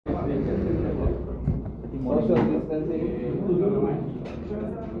social distancing.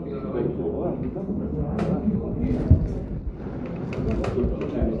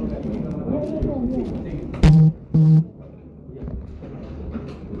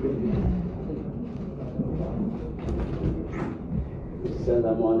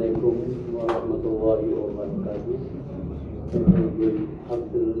 Assalamualaikum warahmatullahi wabarakatuh. Good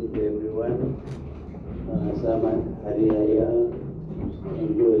afternoon to everyone. Selamat Hari Raya.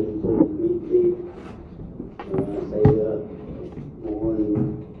 Enjoy the meeting. Saya mohon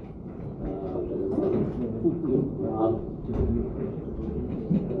maaf.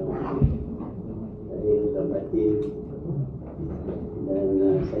 Saya sudah batin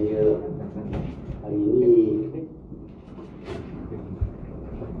dan saya hari ini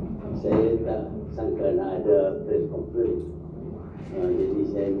saya tak sangka nak ada press conference. Jadi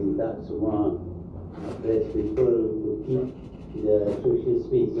saya minta semua press people to keep the social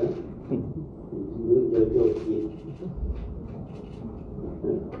space. Jauh-jauh sikit.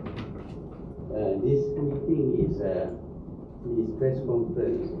 This meeting is this press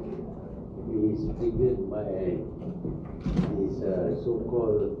conference is triggered by this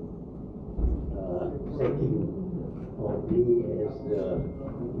so-called sacking of me as the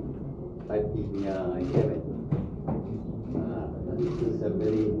partinya chairman. This is a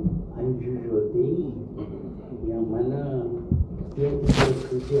very unusual thing yang mana dia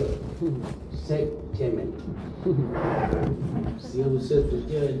kerja sack chairman. Usaha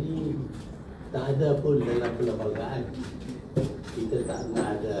kerja ni tak ada pun dalam perlembagaan. Kita tak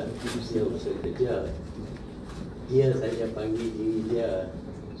pernah ada usaha kerja. Dia saja panggil diri dia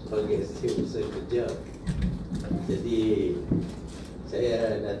sebagai usaha kerja. Jadi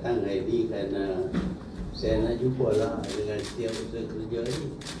saya datang hari ini kerana saya nak jumpa lah dengan setiap usaha kerja ni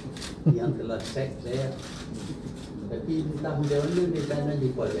yang telah sack saya. Tapi entah macam mana dia tak nak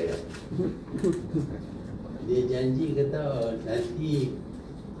jumpa saya. Dia janji kata nanti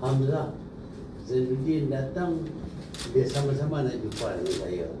Hamzah Zainuddin datang, dia sama-sama nak jumpa dengan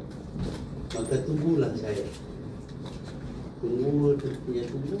saya. Maka tunggulah saya. Tunggu.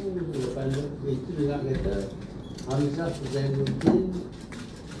 Lepas itu dengar kata Hamzah Zainuddin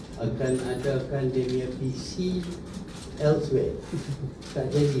akan adakan dia punya PC elsewhere. Tak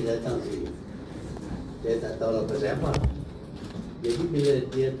jadi datang sini. Dia tak tahu apa siapa. Jadi bila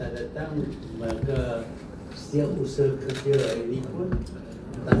dia tak datang, maka setiap usaha kerja ini pun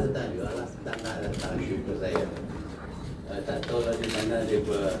tak datang juga lah. Tak nak datang jumpa saya. Tak tahu lah di mana dia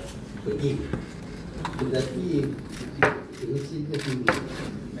pergi. Tetapi insiden tinggi.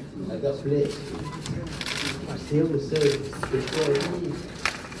 Agak pelik. Setiap usaha kerja ini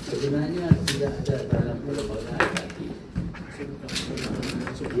sebenarnya tidak ada dalam perlembagaan hati.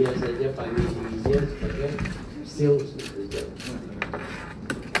 Dia saja panggil diri dia sebagai sales kerja.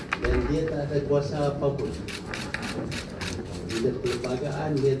 Dan dia tak ada kuasa apapun. Bila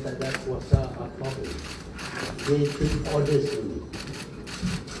perlembagaan dia tak ada kuasa apapun. Dia take orders only.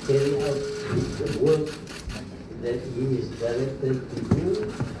 Carry out the work that he is directed to do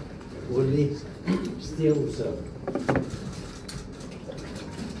oleh setiap usaha.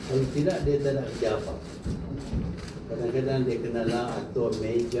 Kalau tidak, dia tak nak kerja apa. Kadang-kadang dia kenalah atur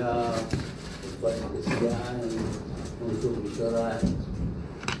meja, buat persediaan untuk mesyuarat.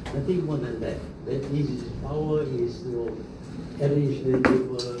 Nothing more than that. That his power is to arrange the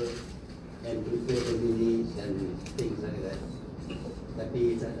table and prepare the minutes and things like that.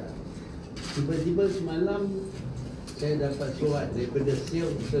 Tapi tak ada. Tiba-tiba semalam saya dapat surat daripada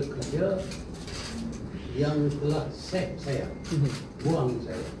sales usaha kerja yang telah sack saya, buang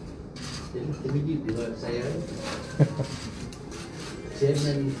saya. Jadi terjadi dua saya.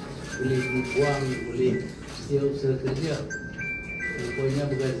 Chairman boleh dibuang oleh setiap usaha kerja. Rupanya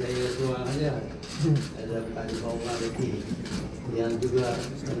bukan saya seorang saja. Ada 4-5 orang lagi yang juga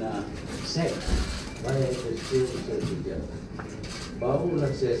kena sack oleh setiap usaha kerja.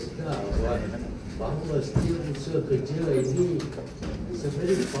 Barulah saya sedar bahawa setiap usaha kerja ini is a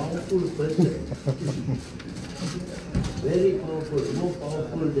very powerful person. Very powerful, more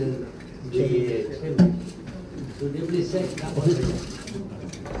powerful than the chairman. So dia boleh sack apa saja.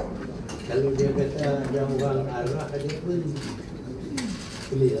 Kalau dia kata ada orang arah, dia pun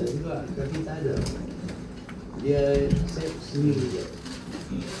boleh juga, tapi tak ada. Dia sack sendiri je.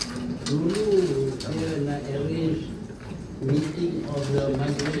 Dulu dia nak arrange meeting of the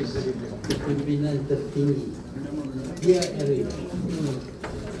Majlis Pimpinan Tertinggi. Dia arrange.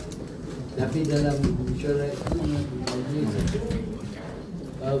 Tapi dalam mesyuarat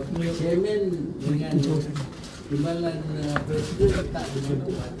chairman dengan timbalan presiden tak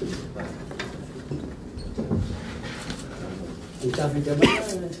berjumpa. Entah macam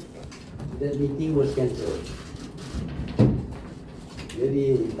mana that meeting was cancelled.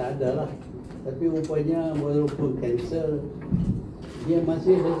 Jadi tak ada lah. Tapi rupanya walaupun cancel, dia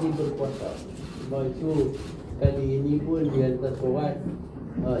masih lagi berkuasa. Sebab itu kali ini pun dia terkuat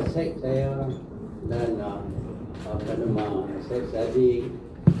seks saya dan apa nama seks adik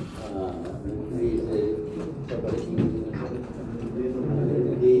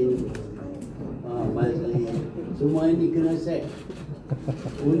Majlis, semua ini kena seks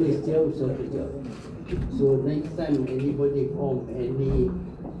oleh setiausaha kerja. So next time anybody form any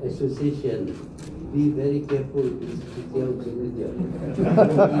association, be very careful with setiausaha kerja.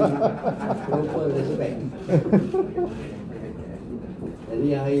 Proper respect. Jadi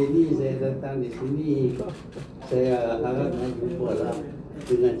hari ini saya datang di sini, saya harap nak jumpa lah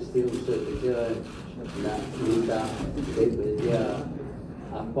dengan setiausaha kerja, nak minta daripada dia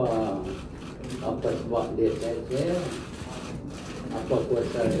apa sebab dia saya, apa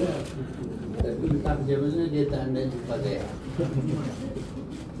kuasa dia. Tapi entah macam mana dia tak nak jumpa saya.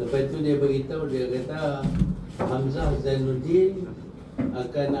 Lepas itu dia beritahu, dia kata Hamzah Zainuddin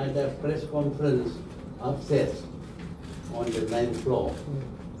akan ada press conference upstairs on the 9th floor.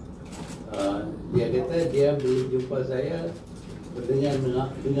 Dia kata dia boleh jumpa saya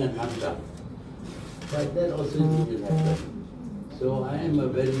dengan Hamzah. But that also didn't happen. So I am a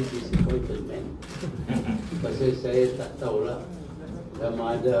very disappointed man. Pasal saya tak tahulah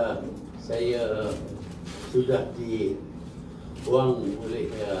sama ada saya sudah dibuang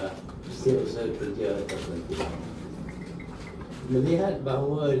oleh setiausaha kerja atau tidak. Melihat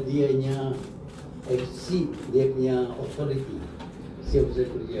bahawa dianya exceed dia punya authority setiausaha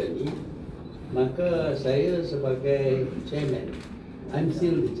kerja ni, maka saya sebagai chairman, I'm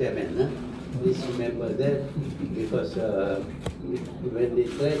still the chairman. Please remember that, because when they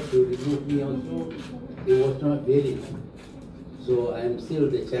tried to remove me also, it was not valid. So I am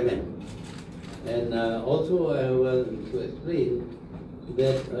still the chairman. And also I will to explain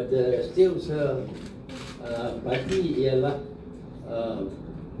that the setiausaha parti ialah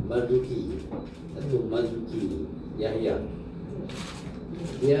Marzuki atau Marzuki Yahya.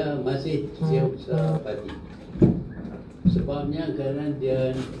 Dia masih setiausaha parti. Sebabnya kerana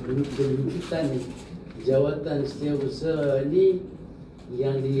dia penunjukan jawatan setiausaha ni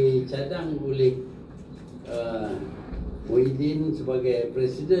yang dicadang oleh Muhyiddin sebagai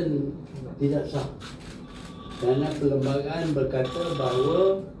presiden tidak sah. Kerana perlembagaan berkata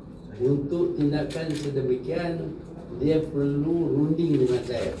bahawa untuk tindakan sedemikian dia perlu runding dengan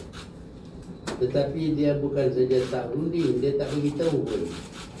saya. Tetapi dia bukan saja tak runding, dia tak beritahu pun.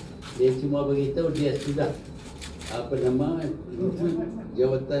 Dia cuma beritahu dia sudah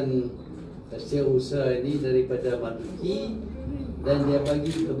jawatan setiausaha ini daripada Marzuki dan dia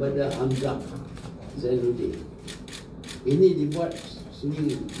bagi kepada Hamzah Zainuddin. Ini dibuat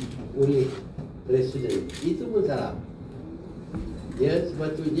sendiri oleh presiden. Itu pun salah. Dia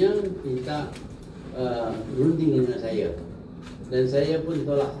sepatutnya minta runding dengan saya dan saya pun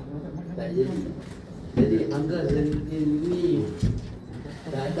tolak. Tak jadi. Jadi Hamzah Zainuddin ini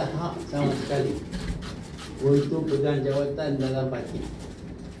tak ada hak sama sekali untuk pegang jawatan dalam parti.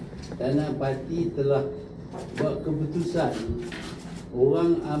 Kerana parti telah buat keputusan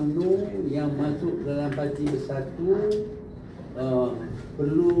orang UMNO yang masuk dalam Parti Bersatu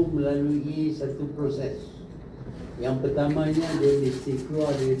perlu melalui satu proses. Yang pertamanya dia mesti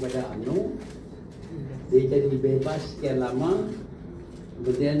keluar daripada UMNO, dia jadi bebas sekian lama,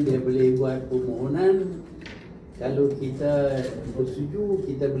 kemudian dia boleh buat permohonan. Kalau kita bersetuju,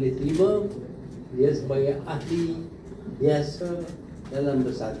 kita boleh terima dia sebagai ahli biasa dalam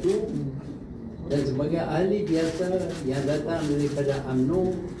Bersatu, dan sebagai ahli biasa yang datang daripada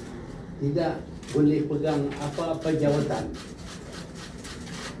UMNO tidak boleh pegang apa-apa jawatan.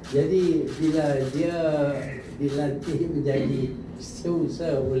 Jadi bila dia dilantik menjadi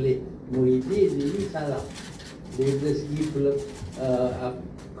setiausaha oleh Muhyiddin, ini salah. Dari segi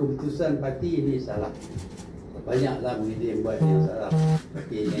keputusan parti ini salah. Banyaklah Muhyiddin buat yang salah,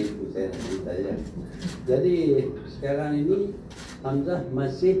 tapi yang itu saya nak cerita saja. Jadi sekarang ini Hamzah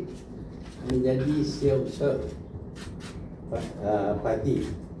masih menjadi setiausaha parti,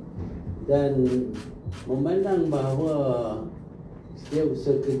 dan memandang bahawa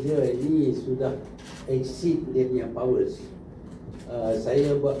setiausaha kerja ini sudah exceed dia punya powers.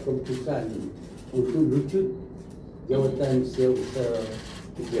 Saya buat keputusan untuk lucut jawatan setiausaha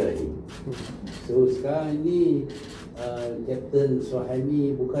kerja ini. So sekarang ini Kapten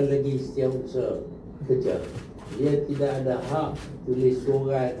Suhaimi bukan lagi setiausaha kerja. Dia tidak ada hak tulis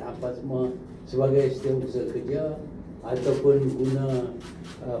surat apa semua sebagai setiausaha kerja ataupun guna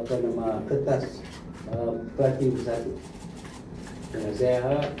kertas Parti Bersatu. Saya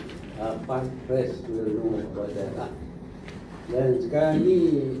harap press will know about that lah. Dan sekarang ni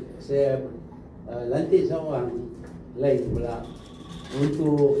saya lantik seorang lain pula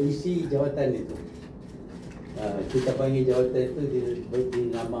untuk isi jawatan itu. Kita panggil jawatan itu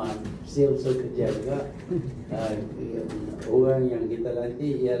diberi nama sales kerja juga. Orang yang kita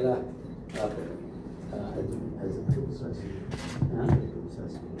lantik ialah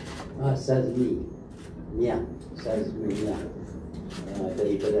Sazmi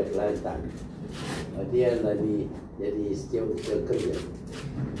daripada Kelantan. Dia lagi jadi setiausaha kerja.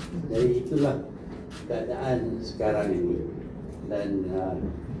 Jadi itulah keadaan sekarang ini. Dan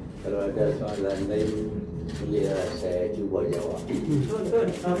kalau ada soalan lain, boleh saya cuba jawab.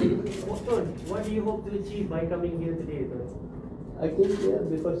 Tuan, what do you hope to achieve by coming here today, Tuan? I came here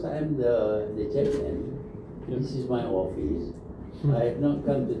because I am the chairman. This is my office. I have not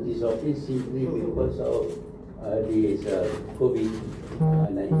come to this office simply because of this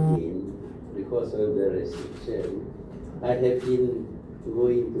COVID-19, because of the restriction. I have been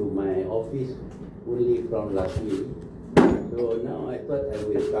going to my office only from last week. So now I thought I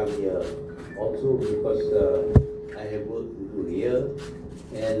will come here also because I have work to do here,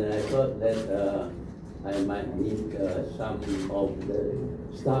 and I thought that I might need some of the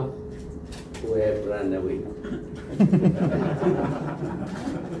staff who have run away.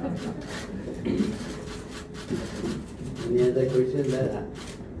 Any other question there?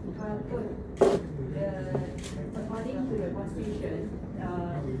 According to the Constitution,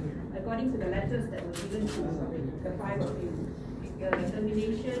 according to the letters that were given to the five of you, the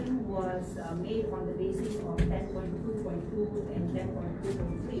termination was made on the basis of 10.2.2 and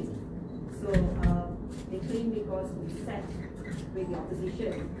 10.2.3. So they claim because we sat with the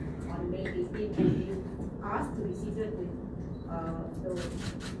opposition on May 18 and we asked to be seated with the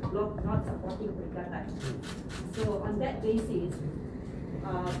bloc not supporting Perdana. So on that basis,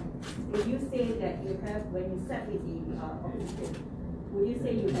 would you say that you have, when you sat with the opposition, would you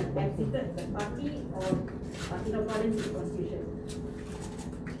say you have exited the party or in accordance with the Constitution?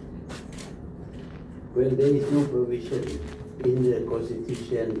 Well, there is no provision in the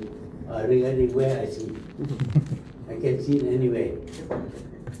Constitution regarding where I sit. I can sit anywhere.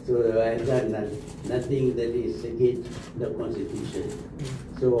 So I have done nothing that is against the Constitution.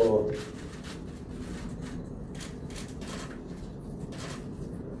 So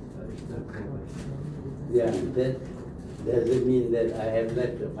yeah, that doesn't mean that I have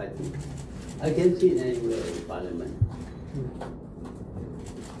left the party. I can sit anywhere in Parliament.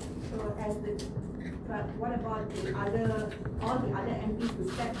 So but what about all the other MPs who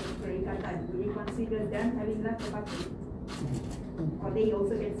stepped in Perikatan? Do you consider them having left the party? Or they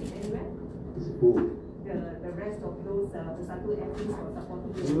also can sit anywhere? Who? The rest of those Bersatu MPs or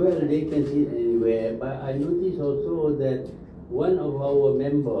supporting? Well, they can sit anywhere, but I noticed also that one of our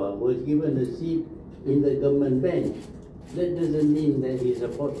members was given a seat in the government bench. That doesn't mean that he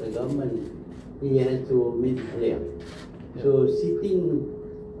supports the government. He has to make it clear. So sitting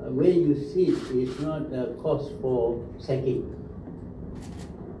where you sit is not a cause for sacking.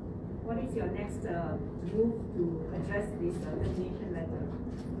 What is your next move to address this termination letter?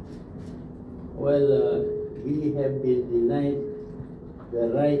 Well, we have been denied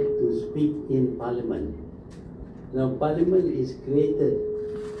the right to speak in Parliament. Now, Parliament is created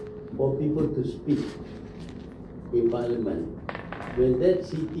for people to speak in Parliament. When that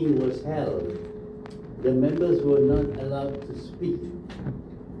sitting was held, the members were not allowed to speak.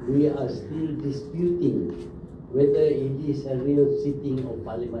 We are still disputing whether it is a real sitting of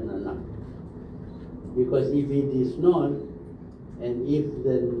Parliament or not. Because if it is not, and if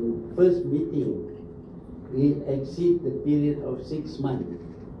the first meeting will exceed the period of 6 months,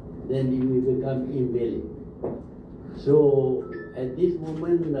 then it will become invalid. So at this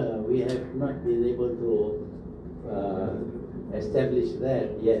moment, we have not been able to establish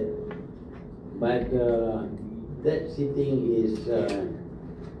that yet. But that sitting is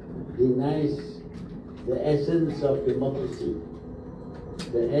denies the essence of democracy.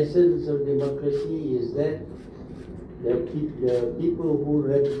 The essence of democracy is that the people who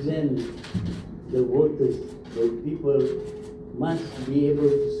represent the voters, the people must be able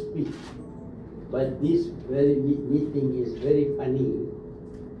to speak. But this very meeting is very funny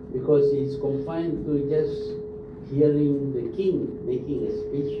because it's confined to just hearing the king making a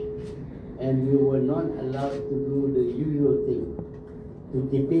speech, and we were not allowed to do the usual thing, to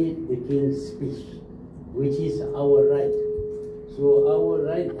debate the king's speech, which is our right. So our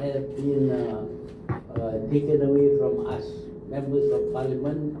right has been taken away from us, members of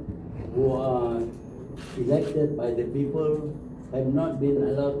Parliament who are elected by the people, have not been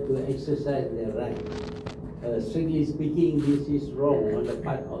allowed to exercise their right. strictly speaking, this is wrong on the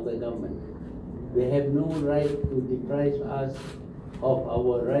part of the government. They have no right to deprive us of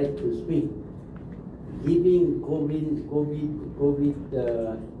our right to speak. Giving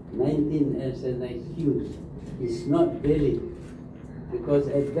COVID-19 as an excuse is not valid, because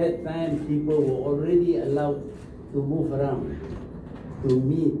at that time people were already allowed to move around, to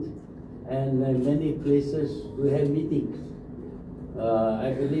meet, and many places to have meetings.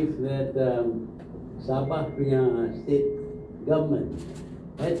 I believe that Sabah punya state government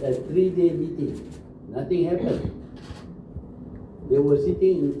had a 3-day meeting. Nothing happened. They were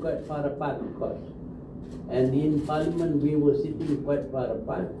sitting quite far apart, of course. And in Parliament, we were sitting quite far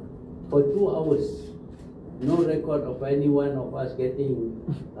apart for 2 hours. No record of any one of us getting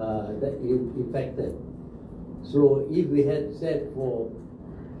infected. So if we had sat for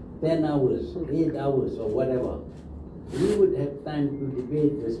 10 hours, 8 hours or whatever, we would have time to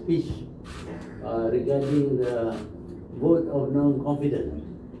debate the speech regarding the vote of non-confidence.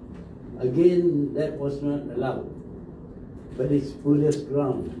 Again, that was not allowed, but it's foolish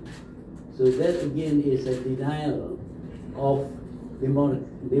ground. So that again is a denial of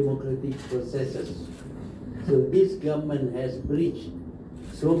democratic processes. So this government has breached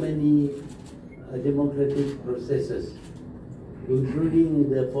so many democratic processes,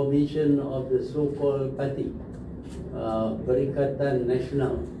 including the formation of the so-called party, Berkata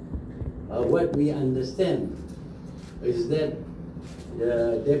Nasional. What we understand is that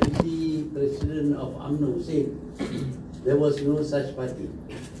the Deputy President of UMNO said there was no such party.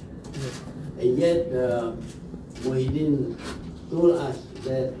 And yet Muhyiddin told us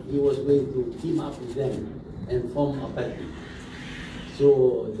that he was going to team up with them and form a party.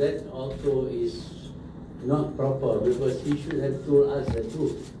 So that also is not proper, because he should have told us the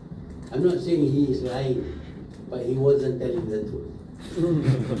truth. I'm not saying he is lying, but he wasn't telling the truth.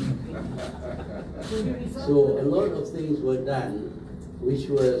 So a lot of things were done which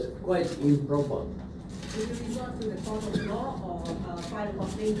was quite improper. Will you resort to the court of law or file a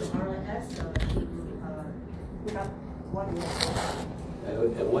complaint to RIS to put up what you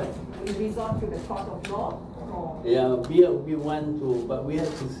have? What? Will you resort to the court of law? Or? Yeah, we want to, but we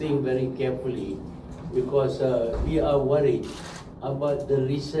have to think very carefully, because we are worried about the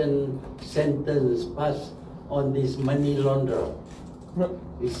recent sentence passed on this money launderer.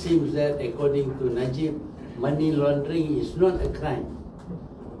 It seems that according to Najib, money laundering is not a crime.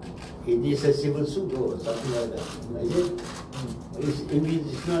 It is a civil suit or something like that. If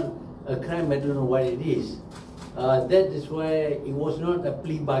it's not a crime, I don't know what it is. That is why it was not a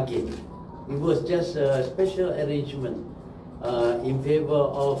plea bargain. It was just a special arrangement in favor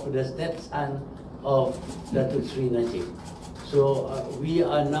of the stepson of Dr. Sri Najib. So we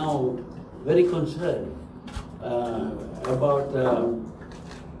are now very concerned about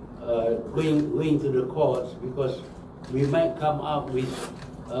going to the courts, because we might come up with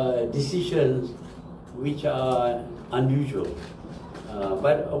decisions which are unusual.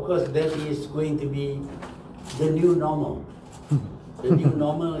 But of course that is going to be the new normal. The new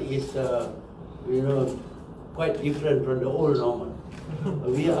normal is quite different from the old normal.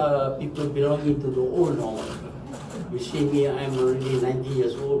 We are people belonging to the old normal. You see me, I'm already 90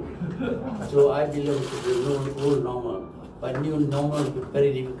 years old. So I belong to the old normal. But new normal is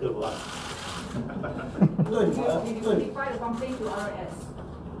very difficult one. Will you file a complaint to RIS?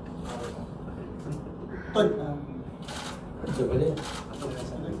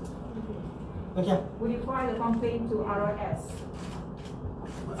 Will you file a complaint to RIS?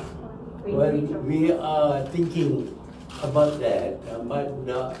 Well, we are thinking about that, but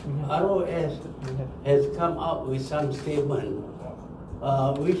the ROS has come up with some statement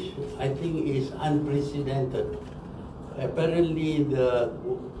which I think is unprecedented. Apparently, the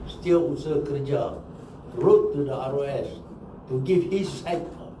Setiausaha Kerja wrote to the ROS to give his side,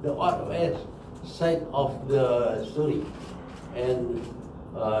 the ROS side of the story, and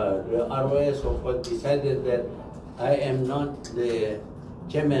the ROS of course decided that I am not the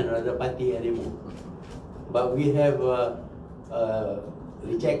chairman of the party anymore. But we have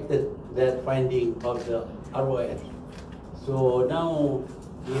rejected that finding of the ROS. So now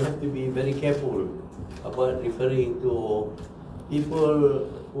we have to be very careful about referring to people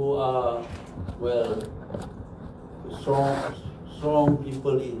who are, well, strong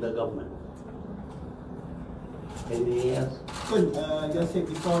people in the government. Anything else? Just said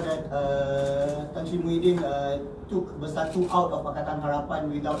before that Tan Sri Muhyiddin took Bersatu out of Pakatan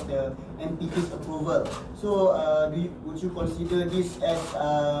Harapan without the MPP's approval. So would you consider this as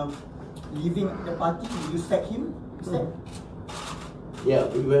leaving the party? Will you sack him instead? Yeah,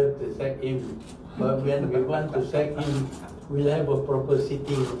 we will to sack him. But when we want to sack him, we'll have a proper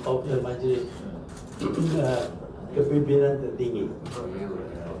sitting of the Majlis Kepimpinan Tertinggi.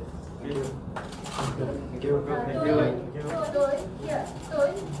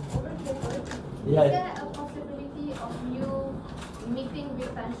 Is there a possibility of you meeting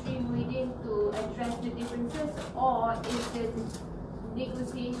with Tan Sri Muhyiddin to address the differences, or is the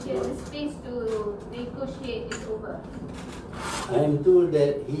negotiation, the space to negotiate is over? I am told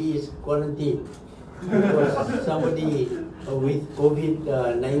that he is quarantined because somebody with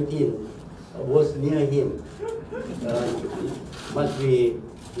COVID-19 was near him. Must be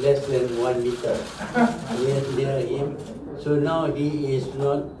less than 1 meter near him. So now he is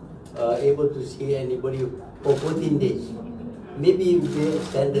not able to see anybody for 14 days. Maybe they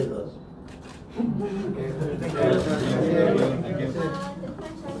extended us.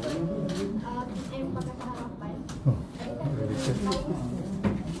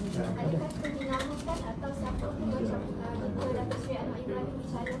 Adakah atau siapa pun macam Dr. Sri Muhyiddin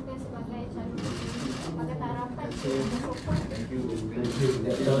dicalonkan sebagai calon Pakatan Harapan sokong? Thank you.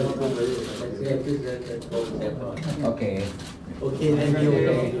 Okay. Okay, thank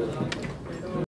you.